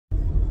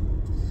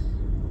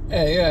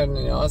Hey, yeah,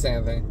 it's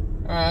Anthony.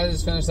 Alright, I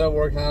just finished up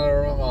working out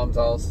over my mom's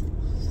house.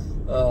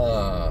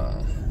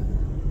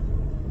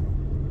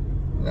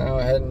 Now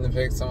heading to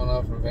pick someone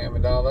up from Family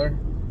Dollar.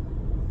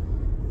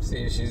 See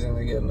if she's in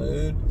a good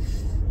mood.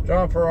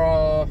 Drop her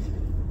off.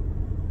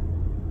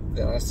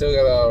 Then I still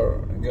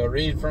gotta go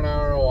read for an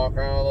hour, walk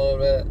around a little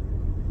bit.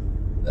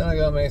 Then I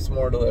gotta make some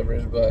more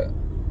deliveries, but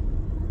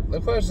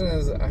the question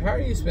is, how are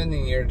you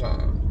spending your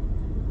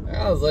time?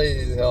 I was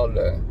lazy as hell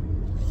today.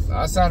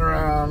 I sat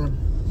around,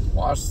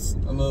 watched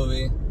a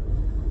movie,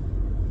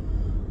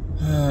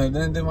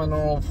 didn't do my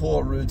normal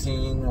pull-up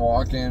routine,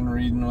 walking,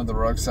 reading with the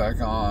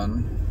rucksack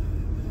on.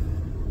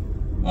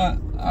 But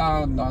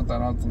I'll knock that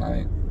out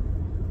tonight.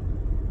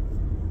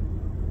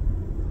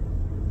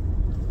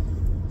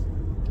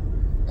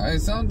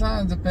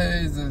 Sometimes it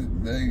pays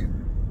to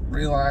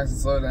relax and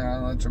slow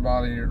down, let your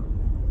body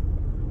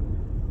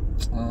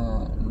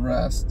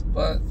rest,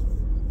 but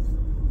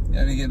you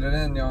gotta get it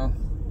in, y'all.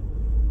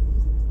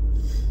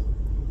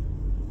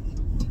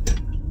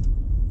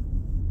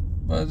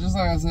 But just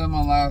like I said in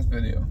my last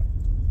video,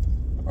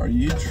 are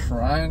you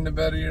trying to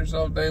better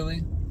yourself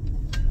daily?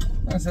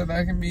 Like I said,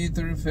 that can be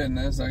through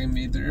fitness, that can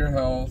be through your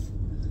health,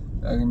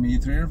 that can be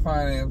through your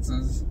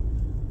finances.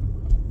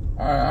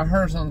 Alright, I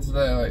heard something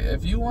today, like,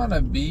 if you want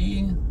to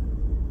be,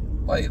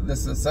 like, the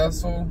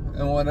successful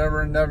in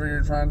whatever endeavor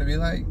you're trying to be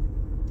like,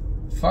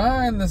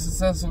 find the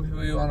successful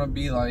people you want to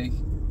be like,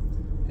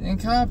 and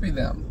copy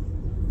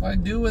them.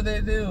 Like, do what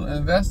they do,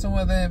 invest in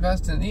what they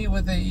invest in, eat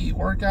what they eat,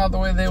 work out the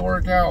way they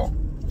work out.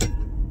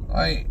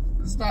 Like,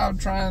 stop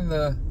trying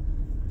to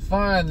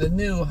find the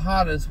new,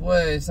 hottest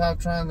way. Stop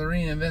trying to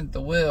reinvent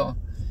the wheel.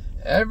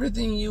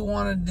 Everything you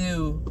want to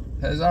do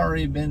has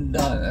already been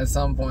done at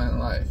some point in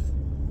life.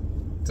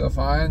 So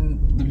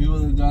find the people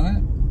that have done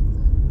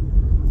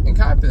it and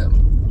copy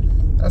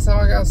them. That's how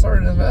I got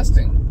started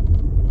investing.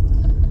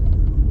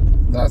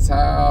 That's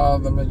how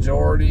the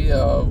majority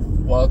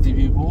of wealthy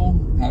people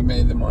have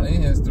made the money,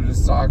 is through the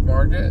stock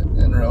market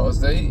and real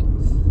estate.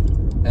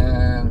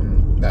 And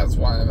that's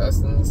why I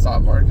invest in the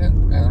stock market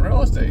and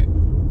real estate.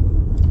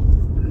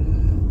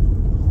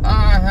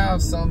 I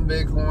have some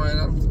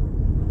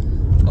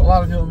Bitcoin. A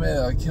lot of people made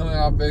a killing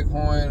off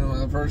Bitcoin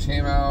when it first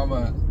came out,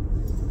 but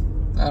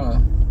I don't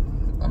know.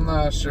 I'm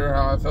not sure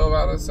how I feel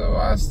about it, so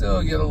I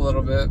still get a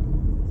little bit.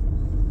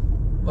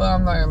 But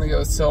I'm not going to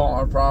go sell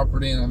all my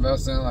property and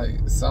invest in it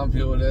like some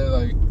people did.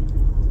 Like,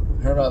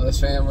 I heard about this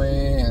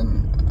family,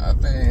 and I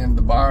think in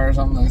Dubai or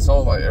something, they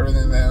sold like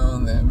everything they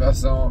owned. They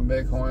invested on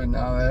Bitcoin.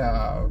 Now they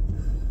have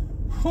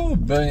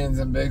billions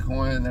in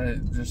Bitcoin. They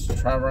just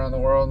travel around the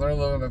world, and they're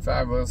living a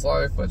fabulous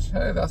life, which,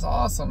 hey, that's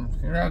awesome.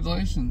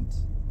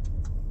 Congratulations.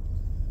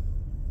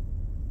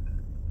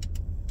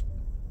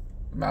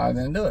 But I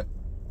didn't do it.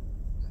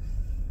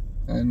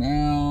 And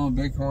now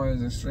Bitcoin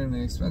is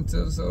extremely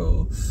expensive,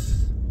 so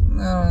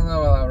I don't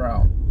know that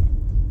route.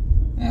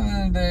 And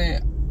then the day,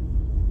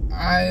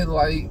 I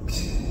like.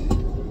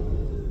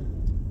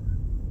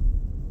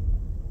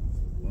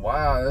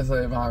 Wow, this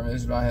lady behind me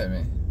just about hit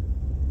me.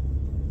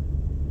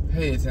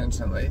 Pay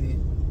attention, lady.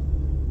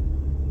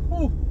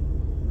 Whew.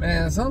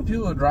 Man, some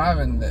people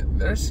driving,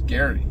 they're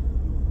scary.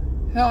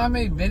 Hell, I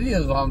make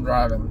videos while I'm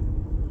driving.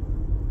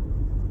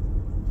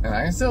 And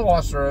I can still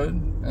watch the road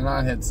and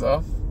not hit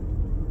stuff.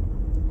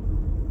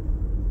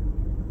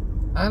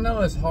 I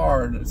know it's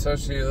hard,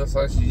 especially it looks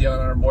like she's yelling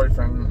at her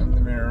boyfriend in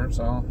the mirror,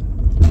 so.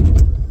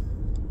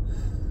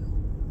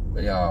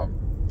 But y'all,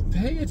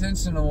 pay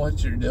attention to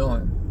what you're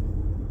doing.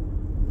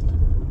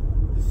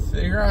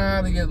 Figure out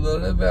how to get a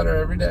little bit better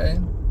every day,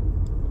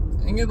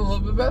 and get a little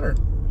bit better.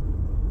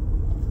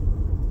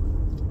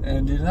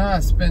 And do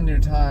not spend your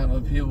time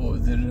with people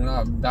that do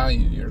not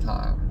value your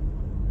time.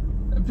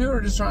 If people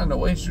are just trying to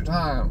waste your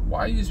time,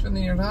 why are you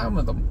spending your time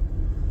with them?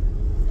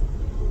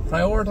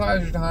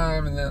 Prioritize your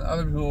time, and then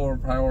other people will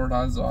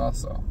prioritize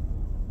also.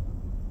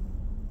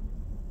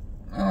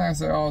 And like I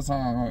say all the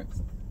time, like,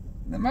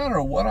 no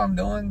matter what I'm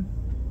doing,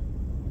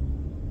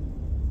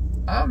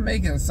 I'm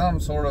making some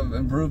sort of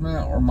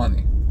improvement or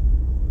money.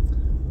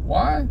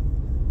 Why?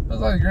 Because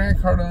like Grant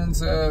Cardone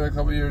said a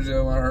couple years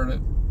ago when I heard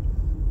it,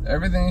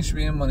 everything should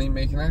be a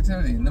money-making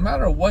activity. No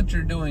matter what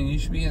you're doing, you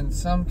should be in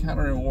some kind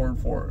of reward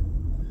for it.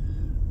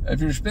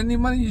 If you're spending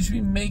money, you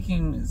should be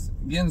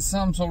getting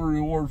some sort of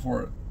reward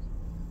for it.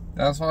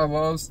 That's why I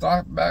love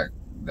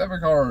stock-backed debit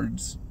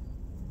cards.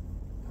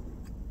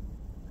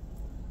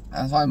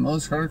 That's why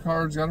most credit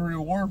cards got a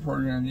reward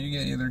program. You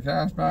get either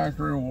cash back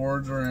or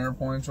rewards or air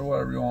points or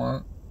whatever you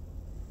want.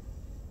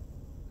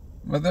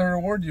 But they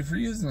reward you for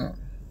using it.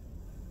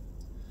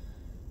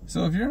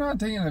 So if you're not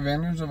taking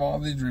advantage of all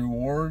these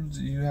rewards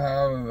you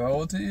have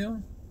available to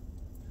you,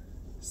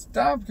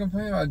 stop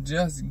complaining about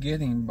just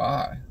getting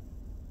by.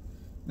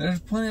 There's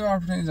plenty of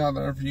opportunities out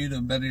there for you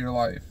to better your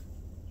life.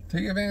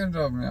 Take advantage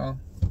of them, y'all.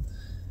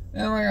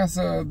 And like I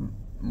said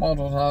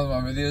multiple times in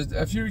my videos,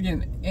 if you're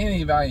getting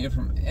any value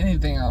from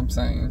anything I'm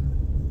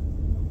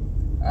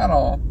saying at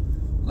all,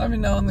 let me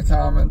know in the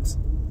comments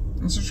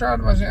and subscribe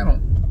to my channel.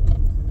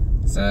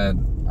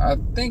 I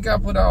think I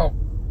put out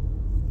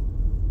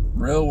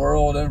real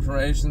world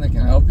information that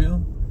can help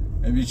you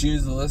if you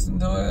choose to listen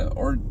to it.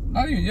 Or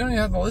not even, you don't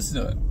even have to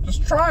listen to it.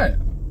 Just try it.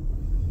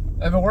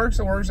 If it works,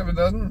 it works. If it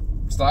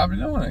doesn't, stop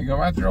doing it. Go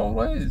back to your old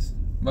ways.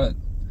 But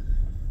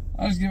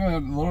I just give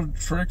it little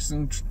tricks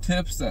and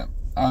tips that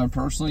I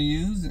personally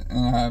use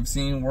and I've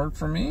seen work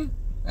for me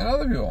and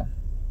other people.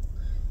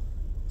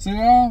 So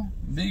y'all,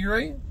 be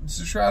great.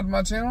 Subscribe to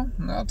my channel,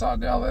 and I'll talk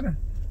to y'all later.